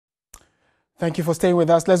Thank you for staying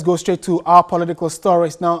with us. Let's go straight to our political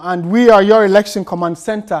stories now. And we are your election command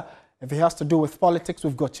center. If it has to do with politics,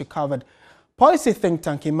 we've got you covered. Policy think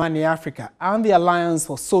tank Imani Africa and the Alliance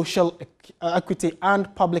for Social Equity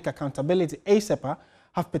and Public Accountability, ASEPA,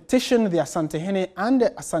 have petitioned the Asantehene and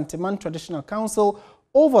the Asanteman Traditional Council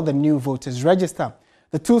over the new voters register.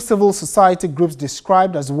 The two civil society groups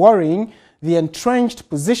described as worrying the entrenched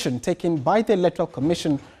position taken by the Electoral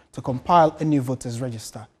Commission to compile a new voters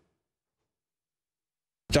register.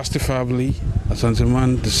 Justifiably,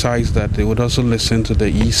 Asanteman decides that they would also listen to the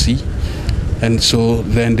EC, and so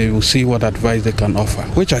then they will see what advice they can offer,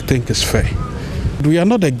 which I think is fair. We are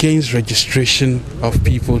not against registration of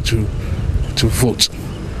people to vote.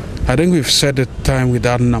 I think we've said it time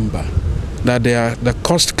without number that the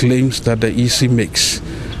cost claims that the EC makes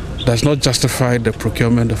does not justify the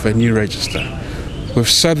procurement of a new register. We've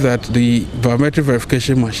said that the biometric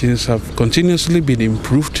verification machines have continuously been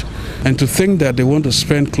improved, and to think that they want to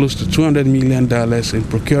spend close to $200 million in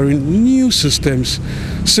procuring new systems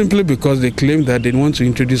simply because they claim that they want to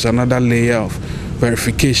introduce another layer of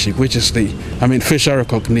verification, which is facial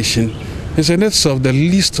recognition, is in itself the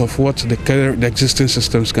least of what the existing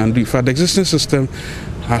systems can do. In fact, the existing system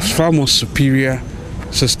has far more superior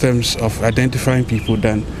systems of identifying people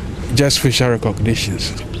than just facial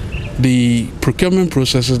recognitions. The procurement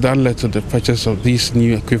processes that led to the purchase of these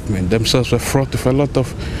new equipment themselves were fraught with a lot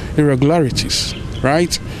of irregularities,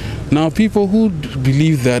 right? Now, people who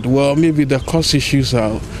believe that, well, maybe the cost issues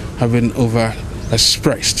have been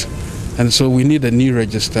overexpressed, and so we need a new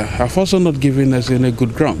register, have also not given us any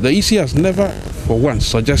good ground. The EC has never, for once,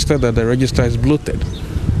 suggested that the register is bloated.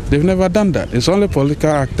 They've never done that. It's only political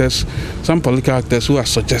actors, some political actors who are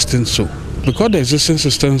suggesting so. Because the existing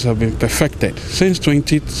systems have been perfected, since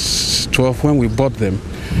 2012 when we bought them,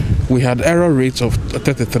 we had error rates of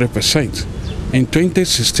 33%. In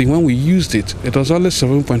 2016 when we used it, it was only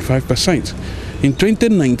 7.5%. In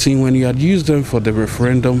 2019 when we had used them for the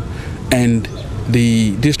referendum and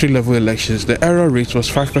the district level elections, the error rate was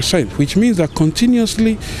 5%, which means that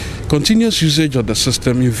continuous usage of the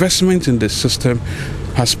system, investment in the system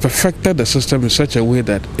has perfected the system in such a way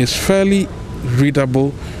that it's fairly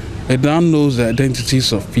readable. It now knows the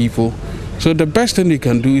identities of people. So the best thing you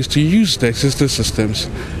can do is to use the existing systems.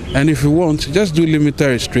 And if you want, just do limited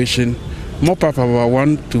registration, mop up about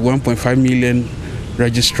 1 to 1.5 million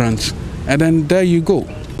registrants, and then there you go.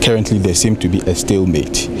 Currently, there seems to be a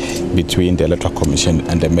stalemate between the Electoral Commission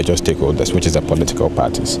and the major stakeholders, which is the political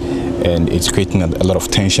parties. And it's creating a lot of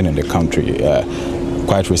tension in the country.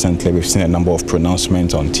 Quite recently, we've seen a number of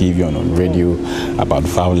pronouncements on TV and on radio about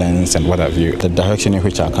violence and what have you. The direction in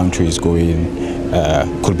which our country is going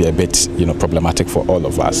could be a bit, problematic for all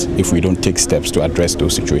of us if we don't take steps to address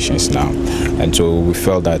those situations now. And so we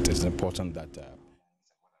felt that it's important that...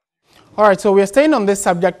 All right, so we're staying on this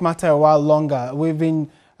subject matter a while longer. We've been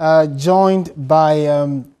joined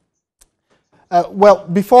by... well,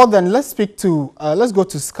 before then, let's go to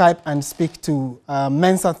Skype and speak to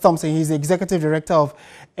Mensa Thompson. He's the executive director of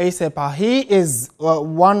ASEPA. He is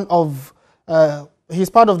he's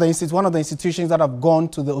part of one of the institutions that have gone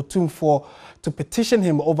to the Otumfuo to petition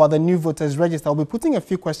him over the new voters register. I'll be putting a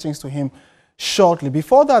few questions to him shortly.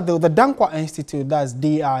 Before that, though, the Dankwa Institute, that's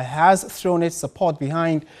DI, has thrown its support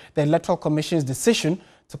behind the Electoral Commission's decision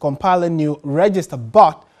to compile a new register,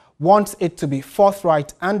 but wants it to be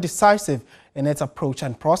forthright and decisive in its approach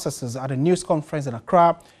and processes. At a news conference in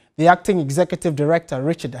Accra, the acting executive director,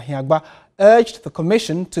 Richard Ahiagba, urged the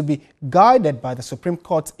commission to be guided by the Supreme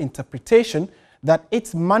Court's interpretation that it is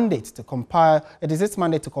its mandate to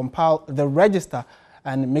compile the register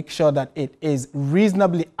and make sure that it is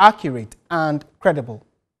reasonably accurate and credible.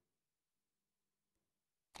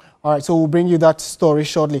 All right, so we'll bring you that story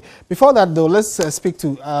shortly. Before that, though, let's speak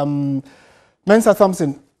to Mensa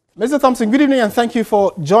Thompson. Mr. Thompson, good evening and thank you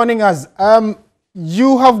for joining us.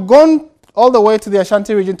 You have gone all the way to the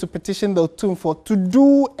Ashanti region to petition the Otumfuo to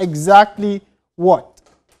do exactly what?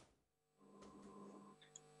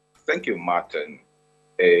 Thank you, Martin.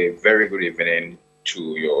 A very good evening to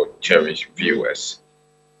your cherished viewers.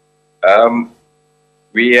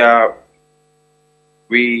 We have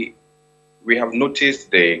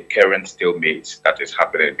noticed the current stalemate that is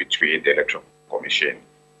happening between the Electoral Commission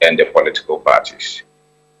and the political parties.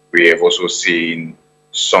 We have also seen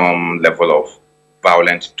some level of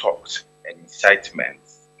violent talks and incitement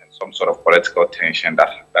and some sort of political tension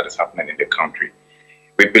that is happening in the country.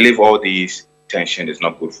 We believe all these tension is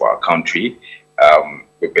not good for our country.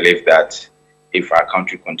 We believe that if our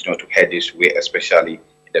country continues to head this way, especially in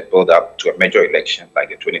the build-up to a major election like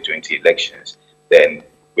the 2020 elections, then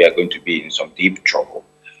we are going to be in some deep trouble.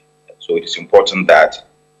 So it is important that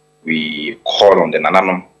we call on the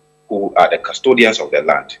Nananom, who are the custodians of the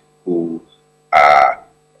land, who are,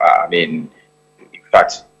 in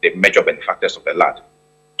fact, the major benefactors of the land,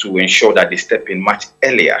 to ensure that they step in much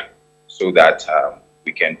earlier so that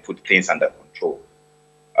we can put things under control.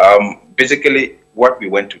 Basically, what we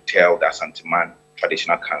went to tell the Asanteman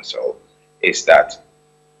Traditional Council is that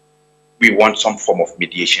we want some form of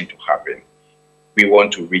mediation to happen. We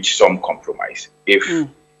want to reach some compromise.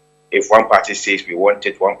 If one party says we want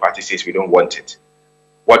it, one party says we don't want it,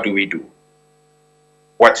 what do we do?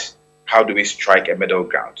 How do we strike a middle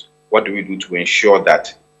ground? What do we do to ensure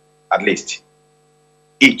that at least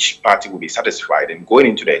each party will be satisfied? And going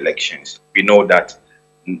into the elections, we know that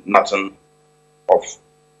nothing of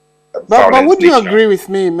but would you agree with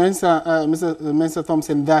me, Mr.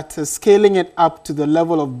 Thompson, that scaling it up to the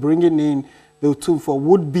level of bringing in the Otumfuo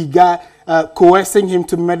would be coercing him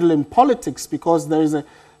to meddle in politics, because there is a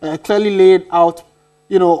clearly laid out,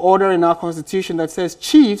 order in our constitution that says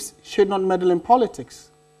chiefs should not meddle in politics?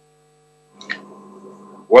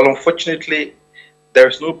 Well, unfortunately, there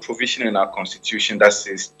is no provision in our constitution that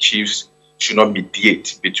says chiefs should not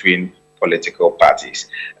mediate between political parties.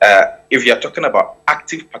 If you're talking about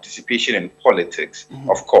active participation in politics,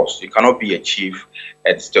 of course, you cannot be a chief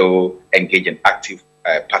and still engage in active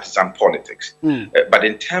partisan politics. But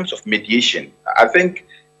in terms of mediation, I think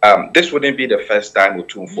this wouldn't be the first time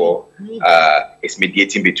Otumfuo is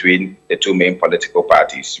mediating between the two main political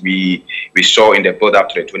parties. We saw in the build-up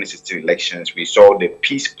to the 2016 elections, we saw the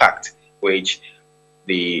Peace Pact, which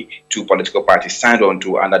the two political parties signed on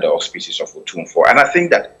to under the auspices of Otumfuo. And I think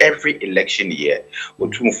that every election year,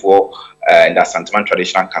 Otumfuo and the Asanteman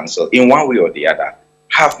Traditional Council, in one way or the other,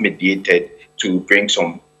 have mediated to bring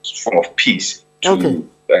some form of peace to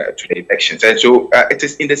the elections. And so it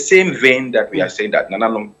is in the same vein that we are saying that,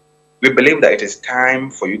 Nananom, we believe that it is time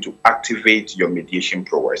for you to activate your mediation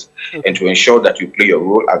prowess and to ensure that you play your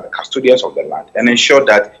role as the custodians of the land and ensure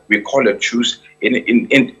that we call a truce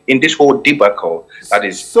in this whole debacle that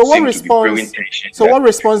is what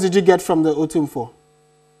response did you get from the Otumfuo?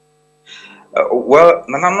 Well,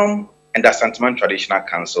 Nananom and the Asanteman Traditional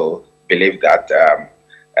Council believe that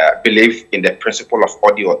believe in the principle of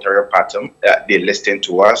audio authoritarian pattern. They listened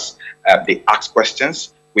to us, they asked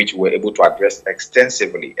questions, which we were able to address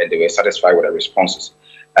extensively, and they were satisfied with the responses.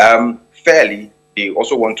 Fairly, they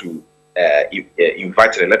also want to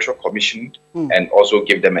invite the Electoral Commission and also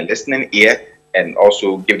give them a listening ear, and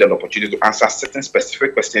also give them the opportunity to answer certain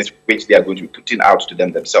specific questions which they are going to be putting out to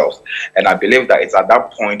them themselves. And I believe that it's at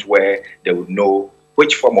that point where they would know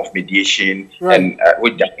which form of mediation and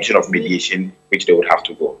which definition of mediation which they would have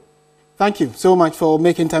to go. Thank you so much for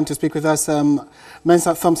making time to speak with us.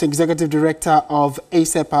 Mensah Thompson, Executive Director of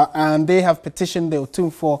ASEPA, and they have petitioned the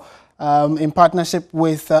Otumfuo in partnership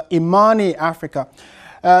with Imani Africa.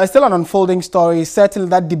 Still an unfolding story. Certainly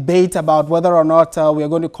that debate about whether or not we are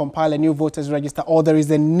going to compile a new voters register, or there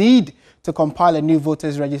is a need to compile a new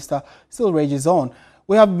voters register, still rages on.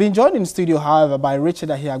 We have been joined in studio, however, by Richard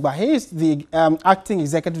Ahiagba. He is the acting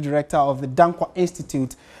executive director of the Dankwa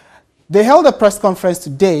Institute. They held a press conference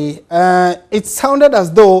today. It sounded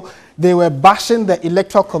as though they were bashing the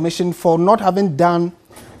Electoral Commission for not having done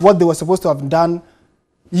what they were supposed to have done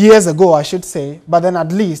years ago, I should say. But then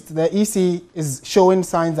at least the EC is showing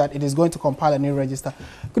signs that it is going to compile a new register.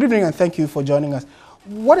 Good evening and thank you for joining us.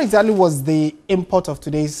 What exactly was the import of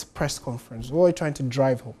today's press conference? What were you trying to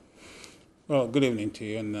drive home? Well, good evening to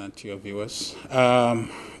you and to your viewers.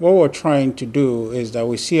 What we're trying to do is that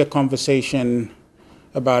we see a conversation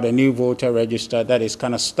about a new voter register that is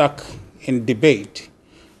kind of stuck in debate.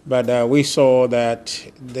 But we saw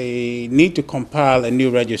that the need to compile a new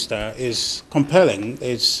register is compelling.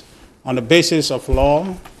 It's on the basis of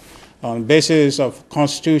law, on the basis of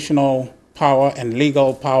constitutional power and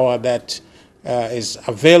legal power that is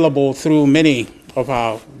available through many of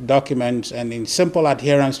our documents, and in simple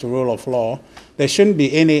adherence to rule of law. There shouldn't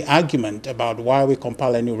be any argument about why we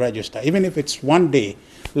compile a new register. Even if it's one day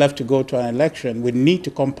left to go to an election, we need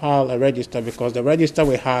to compile a register because the register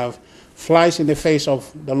we have flies in the face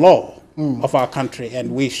of the law of our country,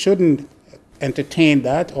 and we shouldn't entertain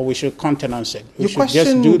that, or we should countenance it. We should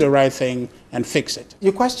just do the right thing and fix it.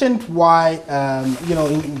 You questioned why,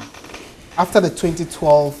 after the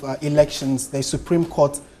 2012 elections, the Supreme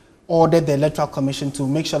Court ordered the Electoral Commission to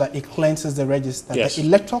make sure that it cleanses the register. Yes. The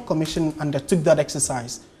Electoral Commission undertook that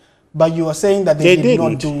exercise, but you are saying that they did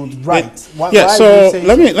not do it right. So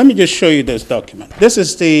let me just show you this document. This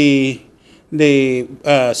is the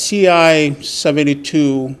CI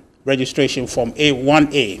 72 registration form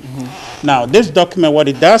A1A. Now, this document, what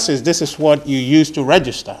it does is this is what you use to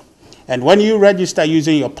register. And when you register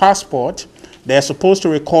using your passport, they're supposed to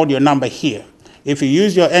record your number here. If you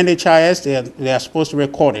use your NHIS, they are supposed to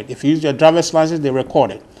record it. If you use your driver's license, they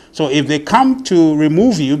record it. So if they come to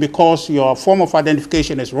remove you because your form of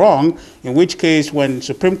identification is wrong, in which case when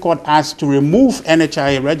Supreme Court asks to remove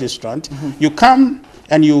NHIA registrant, you come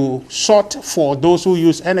and you sort for those who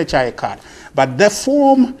use NHIA card. But the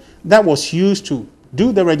form that was used to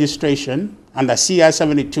do the registration under CI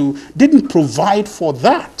 72 didn't provide for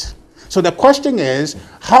that. So the question is,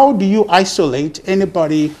 how do you isolate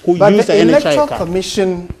anybody who uses the NHIA card? But the Electoral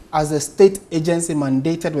Commission, as a state agency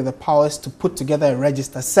mandated with the powers to put together a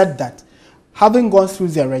register, said that having gone through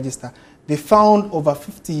their register, they found over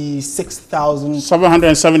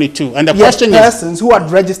 56,772 and the question persons who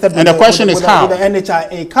had registered with, the question is how? With the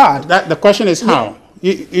NHIA card. The question is how?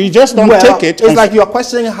 You just don't take it. It's like you're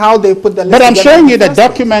questioning how they put the list. But I'm showing you the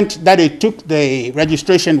document that they took the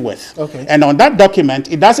registration with. Okay. And on that document,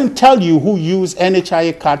 it doesn't tell you who used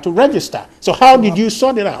NHIA card to register. So how did you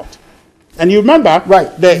sort it out? And you remember, right?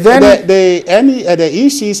 The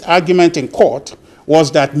EC's argument in court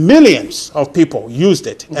was that millions of people used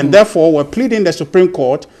it, and therefore were pleading the Supreme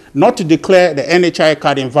Court not to declare the NHIA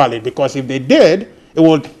card invalid, because if they did, it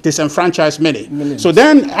would disenfranchise many. Millions. So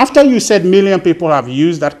then, after you said million people have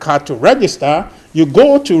used that card to register, you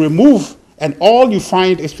go to remove, and all you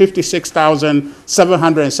find is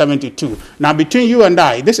 56,772. Now, between you and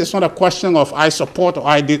I, this is not a question of I support or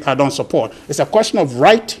I don't support. It's a question of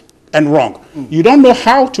right and wrong. You don't know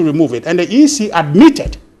how to remove it. And the EC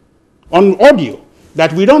admitted on audio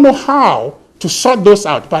that we don't know how to sort those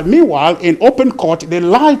out. But meanwhile, in open court, they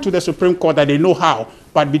lied to the Supreme Court that they know how.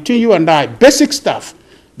 But between you and I, basic stuff,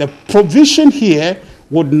 the provision here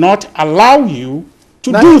would not allow you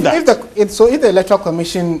to do that. So if the Electoral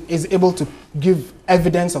Commission is able to give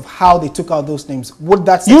evidence of how they took out those names, would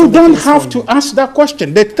that... You don't have to ask that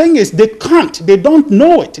question. The thing is, they can't. They don't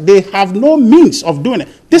know it. They have no means of doing it.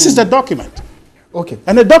 This is the document. Okay.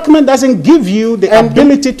 And the document doesn't give you the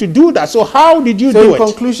ability to do that. So how did you do it? So in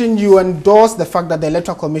conclusion, you endorse the fact that the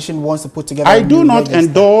Electoral Commission wants to put together I do not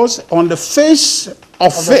endorse on the face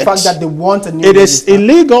of the fact that they want a new It is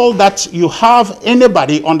illegal that you have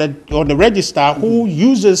anybody on the register who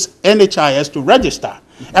uses NHIS to register.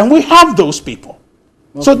 And we have those people.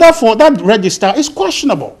 Okay. So therefore, that register is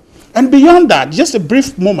questionable. And beyond that, just a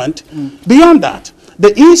brief moment, beyond that,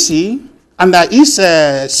 the EC and that is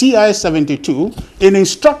CI 72, in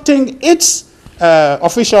instructing its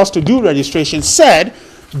officials to do registration, said,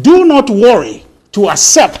 do not worry to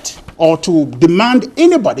accept or to demand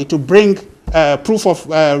anybody to bring proof of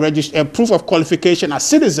qualification as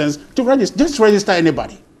citizens to register. Just register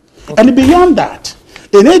anybody. Okay. And beyond that,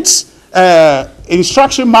 in its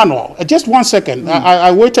instruction manual, just 1 second,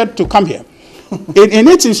 I waited to come here. In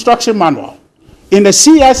its instruction manual, in the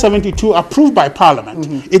CI 72 approved by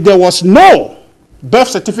Parliament, if there was no birth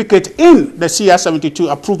certificate in the CI 72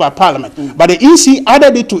 approved by Parliament, but the EC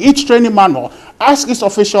added it to each training manual, asked its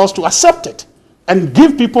officials to accept it and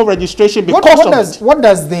give people registration because what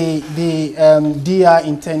does the DR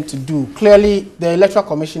intend to do? Clearly, the Electoral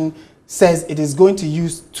Commission says it is going to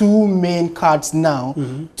use two main cards now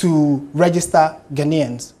to register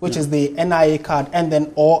Ghanaians, which is the NIA card and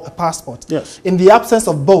then or a passport. Yes. In the absence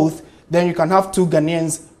of both, then you can have two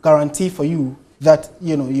Ghanaians guarantee for you that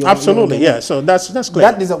you're absolutely, yeah. So that's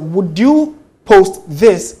clear. That is would you post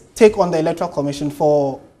this take on the Electoral Commission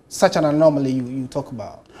for such an anomaly you talk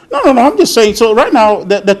about? No. I'm just saying. So right now,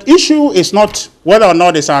 the issue is not whether or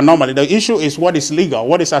not it's an anomaly. The issue is what is legal,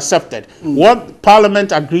 what is accepted. What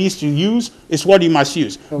Parliament agrees to use is what you must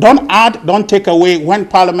use. Okay. Don't add, don't take away when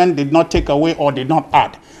Parliament did not take away or did not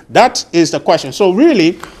add. That is the question. So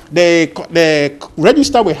really, the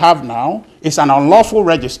register we have now is an unlawful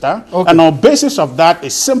register. Okay. And on the basis of that,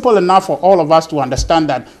 it's simple enough for all of us to understand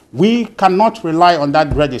that we cannot rely on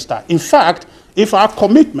that register. In fact, if our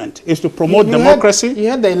commitment is to promote democracy... You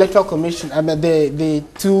had the Electoral Commission, the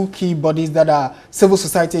two key bodies that are civil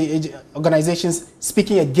society organizations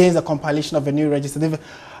speaking against the compilation of a new register. They've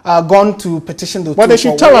gone to petition the... Well, they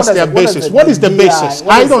should tell us their basis. What is the basis?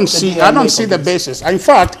 I don't see the basis. In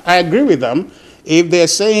fact, I agree with them. If they're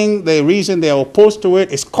saying the reason they're opposed to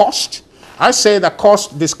it is cost, I say that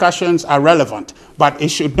cost discussions are relevant, but it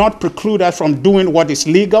should not preclude us from doing what is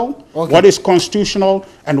legal, what is constitutional,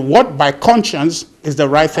 and what by conscience is the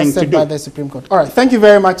right thing to do. By the Supreme Court. All right, thank you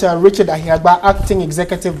very much, Richard Ahiagba, Acting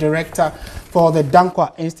Executive Director for the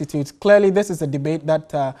Dankwa Institute. Clearly, this is a debate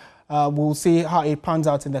that we'll see how it pans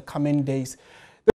out in the coming days.